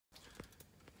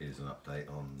an update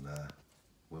on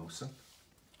Wilson,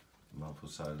 a month or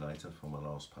so later from my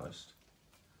last post.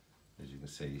 As you can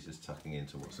see, he's just tucking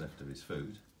into what's left of his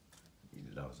food. He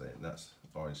loves it, and that's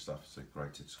orange stuff, it's a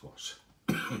grated squash.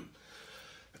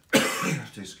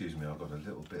 Excuse me, I've got a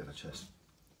little bit of a chest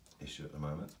issue at the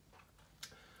moment.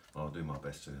 I'll do my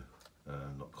best to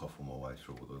not cough all my way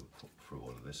through all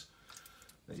of this.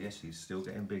 But yes, he's still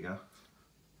getting bigger.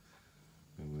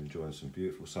 And we're enjoying some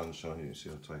beautiful sunshine. You can see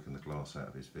I've taken the glass out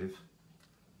of his viv,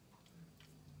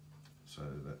 so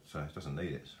that he doesn't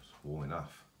need it, it's warm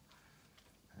enough.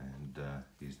 And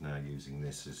he's now using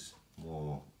this as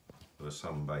more of a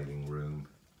sunbathing room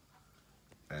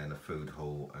and a food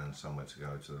hall and somewhere to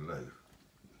go to the loo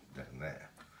down there.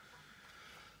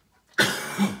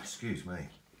 Excuse me.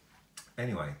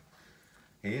 Anyway,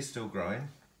 he is still growing.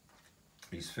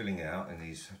 He's filling out, and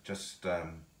he's just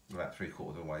about 3/4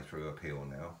 of the way through a peel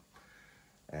now.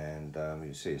 And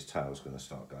you see his tail's going to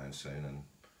start going soon, and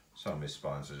some of his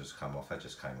spines have just come off. They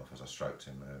just came off as I stroked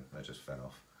him. They just fell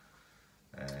off.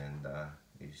 And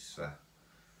he's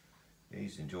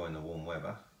enjoying the warm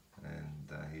weather,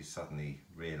 and he's suddenly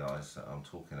realised that I'm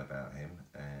talking about him,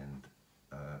 and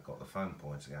got the phone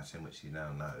pointing at him, which he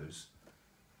now knows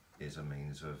is a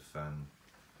means of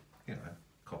you know,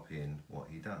 copying what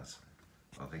he does.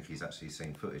 I think he's actually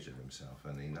seen footage of himself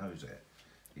and he knows it.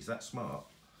 He's that smart,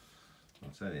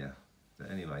 I'll tell you. But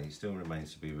anyway, he still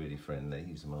remains to be really friendly.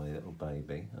 He's my little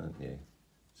baby, aren't you?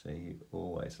 See, you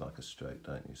always like a stroke,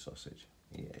 don't you, sausage?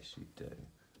 Yes, you do.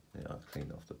 Yeah, I'll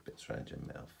clean off the bits around your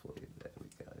mouth for you. There we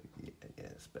go. Yeah,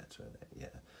 it's better, isn't it?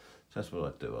 Yeah. So that's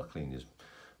what I do. I clean his...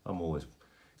 I'm always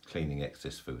cleaning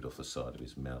excess food off the side of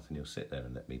his mouth, and he'll sit there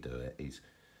and let me do it.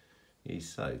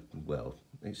 He's so, well,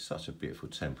 he's such a beautiful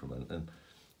temperament, and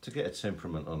to get a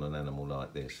temperament on an animal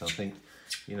like this, I think,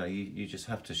 you know, you just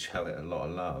have to show it a lot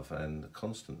of love and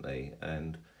constantly.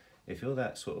 And if you're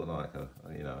that sort of like a,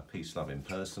 you know, a peace-loving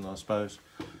person, I suppose,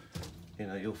 you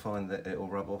know, you'll find that it'll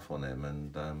rub off on him.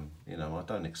 And you know, I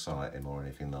don't excite him or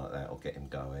anything like that or get him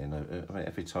going. I mean,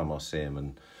 every time I see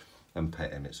him and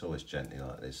pet him, it's always gently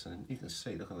like this, and you can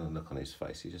see, look at the look on his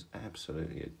face, he just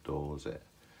absolutely adores it.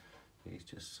 He's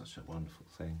just such a wonderful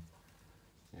thing.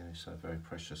 You know, he's so very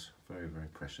precious, very, very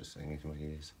precious thing, is what he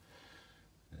is.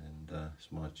 And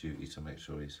it's my duty to make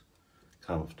sure he's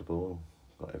comfortable,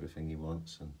 got everything he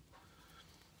wants, and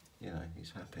you know,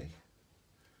 he's happy.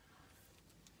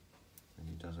 And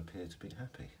he does appear to be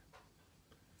happy.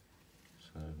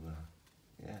 So,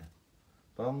 yeah.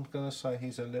 But I'm going to say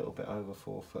he's a little bit over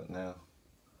 4 foot now.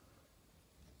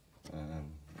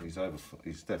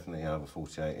 He's definitely over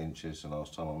 48 inches. The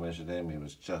last time I measured him, he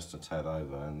was just a tad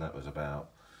over, and that was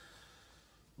about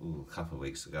a couple of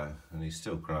weeks ago. And he's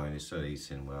still growing, he's still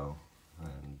eating well,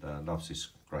 and loves his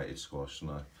grated squash.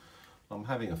 And I'm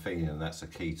having a feeling that's a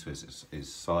key to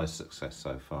his size success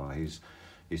so far. He's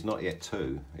not yet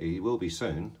 2. He will be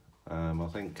soon. I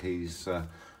think his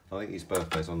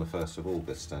birthday's on the 1st of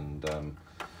August, and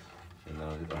you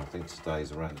know, I think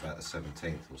today's around about the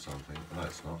 17th or something. No,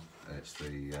 it's not. It's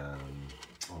the, I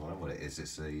don't know what it is.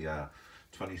 It's the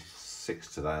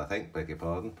 26th today, I think, beg your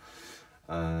pardon,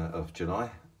 of July.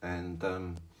 And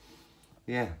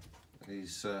yeah,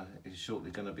 he's shortly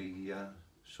going to be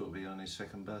on his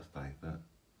 2nd birthday. But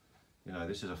you know,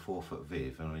 this is a 4 foot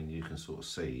viv. I mean, you can sort of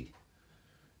see,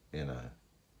 you know,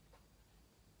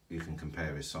 you can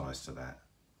compare his size to that.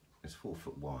 It's 4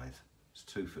 foot wide, it's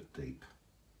 2 foot deep,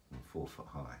 and 4 foot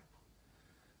high.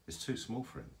 It's too small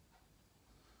for him.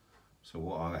 So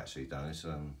what I've actually done is,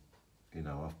 you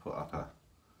know, I've put up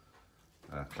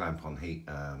a clamp on heat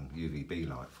UVB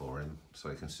light for him, so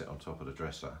he can sit on top of the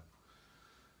dresser,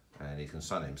 and he can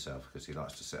sun himself because he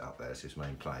likes to sit up there. It's his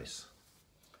main place.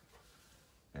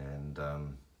 And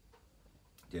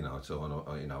you know, so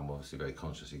you know, I'm obviously very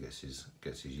conscious he gets his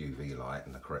UV light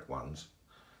and the correct ones.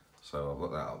 So I've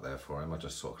got that up there for him. I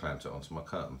just sort of clamped it onto my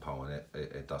curtain pole, and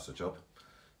it does the job.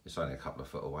 It's only a couple of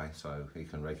foot away, so he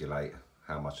can regulate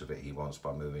how much of it he wants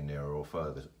by moving nearer or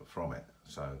further from it.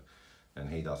 So,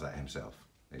 and he does that himself.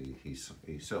 He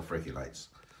self-regulates.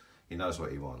 He knows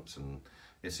what he wants, and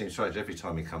it seems strange every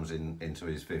time he comes into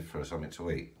his viv for something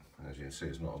to eat. As you can see,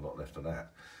 there's not a lot left of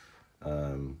that.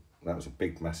 That was a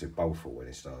big, massive bowlful when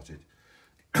he started.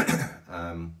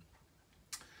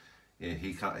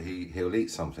 He'll eat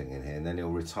something in here, and then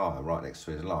he'll retire right next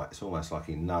to his light. It's almost like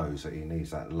he knows that he needs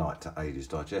that light to aid his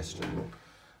digestion,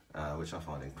 which I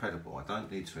find incredible. I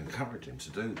don't need to encourage him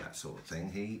to do that sort of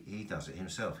thing. He does it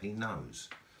himself. He knows.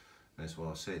 And that's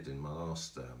what I said in my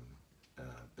last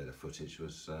bit of footage,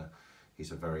 was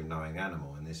he's a very knowing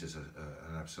animal, and this is an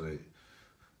absolute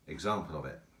example of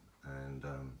it. And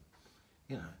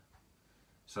you know,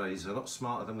 So he's a lot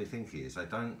smarter than we think he is. They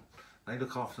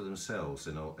look after themselves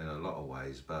in a lot of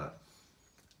ways, but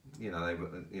you know,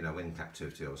 in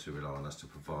captivity, obviously rely on us to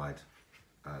provide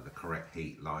the correct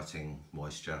heat, lighting,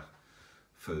 moisture,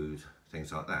 food,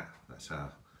 things like that. That's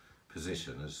our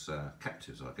position as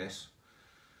captives, I guess.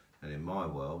 And in my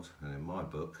world and in my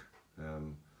book,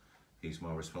 he's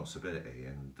my responsibility.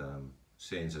 And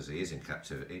seeing as he is in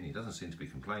captivity, and he doesn't seem to be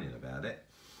complaining about it,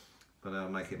 but I'll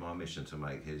make it my mission to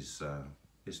make his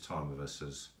time with us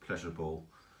as pleasurable,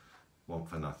 want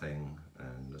for nothing,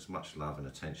 and as much love and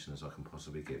attention as I can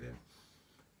possibly give him.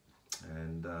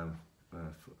 And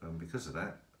because of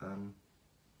that,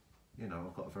 you know,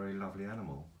 I've got a very lovely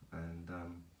animal, and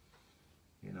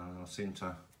you know, I seem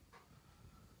to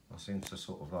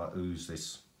sort of like ooze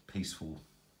this peaceful,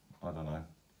 I don't know,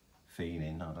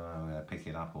 feeling. I don't know, pick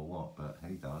it up or what, but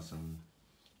he does, and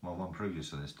my one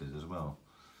previous to this did as well.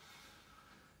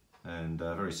 And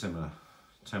very similar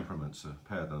temperaments, a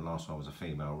pair. The last one was a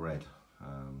female red,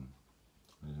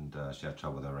 and she had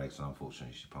trouble with her eggs, and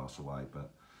unfortunately she passed away, but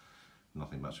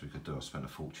nothing much we could do. I spent a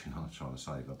fortune on trying to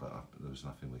save her, but there was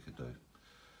nothing we could do.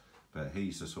 But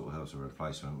he's the sort of as a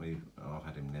replacement. I've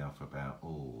had him now for about,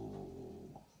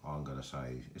 I'm going to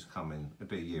say it's coming, it'll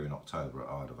be a year in October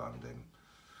I'd have owned him.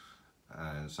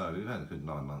 And so we've had a good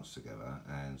 9 months together,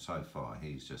 and so far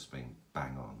he's just been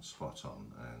bang on, spot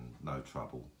on, and no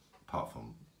trouble, apart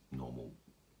from normal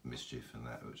mischief and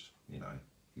that, which, you know,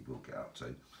 he will get up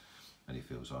to, and he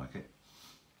feels like it.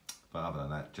 But other than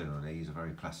that, generally he's a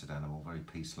very placid animal, very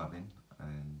peace loving,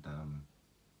 and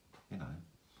you know,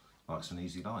 likes an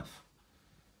easy life,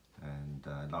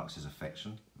 and likes his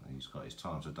affection. He's got his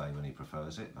times of day when he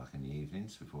prefers it, like in the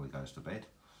evenings before he goes to bed,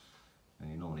 and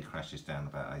he normally crashes down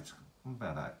about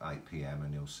 8 p.m.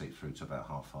 and he'll sleep through to about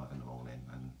 5:30 in the morning,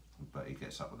 but he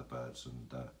gets up with the birds,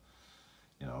 and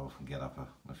you know, I often get up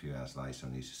a few hours later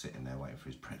and he's just sitting there waiting for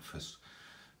his breakfast,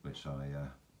 which I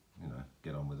you know,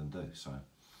 get on with and do. So,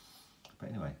 but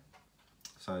anyway,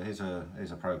 so here's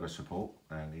a progress report,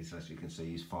 and as you can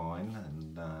see, he's fine,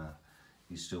 and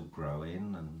he's still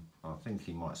growing, and I think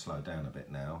he might slow down a bit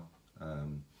now.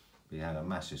 He had a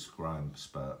massive growing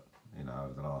spurt, you know,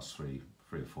 over the last three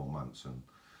or 4 months, and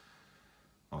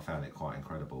I found it quite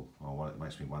incredible. It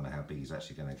makes me wonder how big he's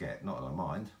actually going to get. Not that I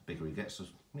mind, bigger he gets,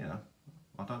 you know,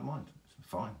 I don't mind. It's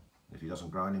fine. If he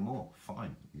doesn't grow anymore,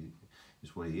 fine.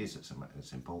 It's what he is.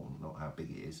 It's important, not how big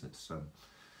he is.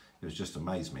 It was just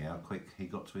amazed me how quick he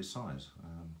got to his size.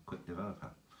 Quick developer.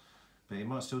 But he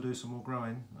might still do some more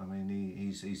growing. I mean,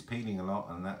 he's peeling a lot,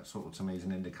 and that sort of to me is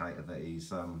an indicator that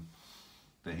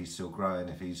he's still growing.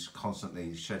 If he's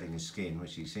constantly shedding his skin,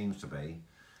 which he seems to be,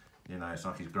 you know, it's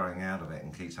like he's growing out of it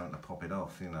and keeps having to pop it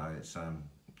off. You know, it's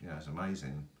it's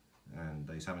amazing, and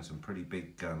he's having some pretty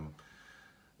big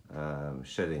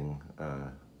shedding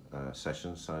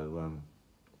sessions. So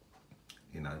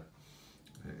you know,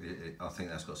 I think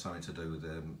that's got something to do with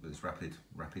his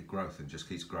rapid growth, and just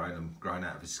keeps growing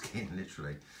out of his skin,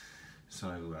 literally.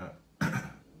 So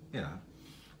you know,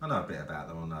 I know a bit about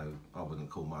them. I wouldn't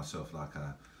call myself like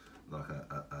a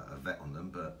vet on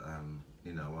them, but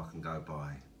you know, I can go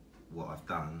by what I've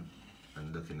done,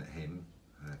 and looking at him,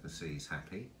 I can see he's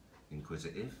happy,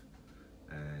 inquisitive,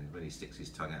 and when he sticks his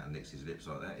tongue out and licks his lips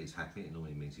like that, he's happy. It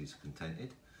normally means he's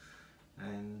contented,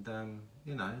 and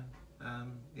you know,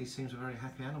 he seems a very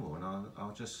happy animal, and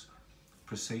I'll just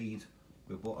proceed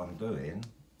with what I'm doing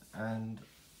and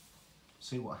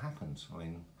see what happens. I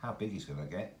mean, how big he's going to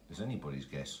get is anybody's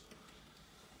guess.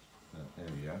 But there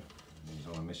we go. He's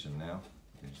on a mission now.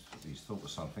 He's thought of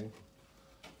something.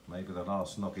 Maybe the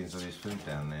last noggins of his food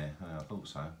down there. I thought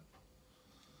so.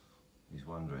 He's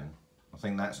wondering. I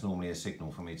think that's normally a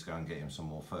signal for me to go and get him some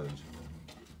more food.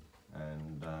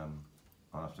 And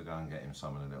I'll have to go and get him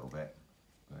some in a little bit.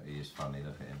 But he is funny,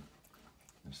 look at him.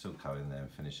 He'll still go in there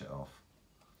and finish it off.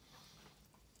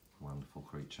 Wonderful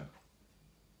creature.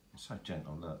 He's so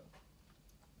gentle, look.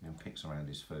 He even picks around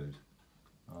his food.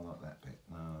 I like that bit.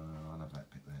 No, I love that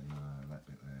bit there. No, that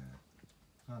bit there.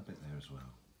 That bit there as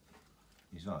well.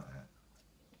 He's like that.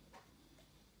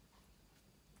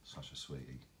 Such a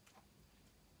sweetie.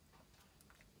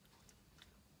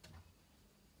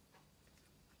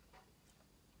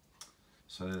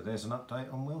 So there's an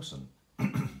update on Wilson.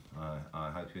 I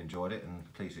hope you enjoyed it,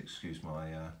 and please excuse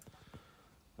my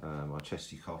my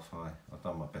chesty cough. I've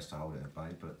done my best to hold it at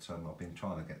bay, but I've been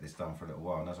trying to get this done for a little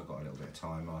while, and as I've got a little bit of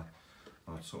time,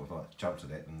 I sort of like jumped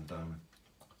at it and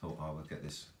thought I would get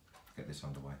this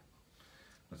underway.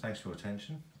 But thanks for your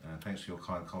attention, and thanks for your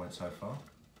kind comments so far,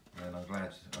 and I'm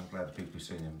glad the people who've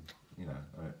seen him, you know,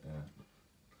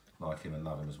 like him and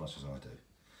love him as much as I do.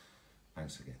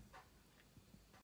 Thanks again.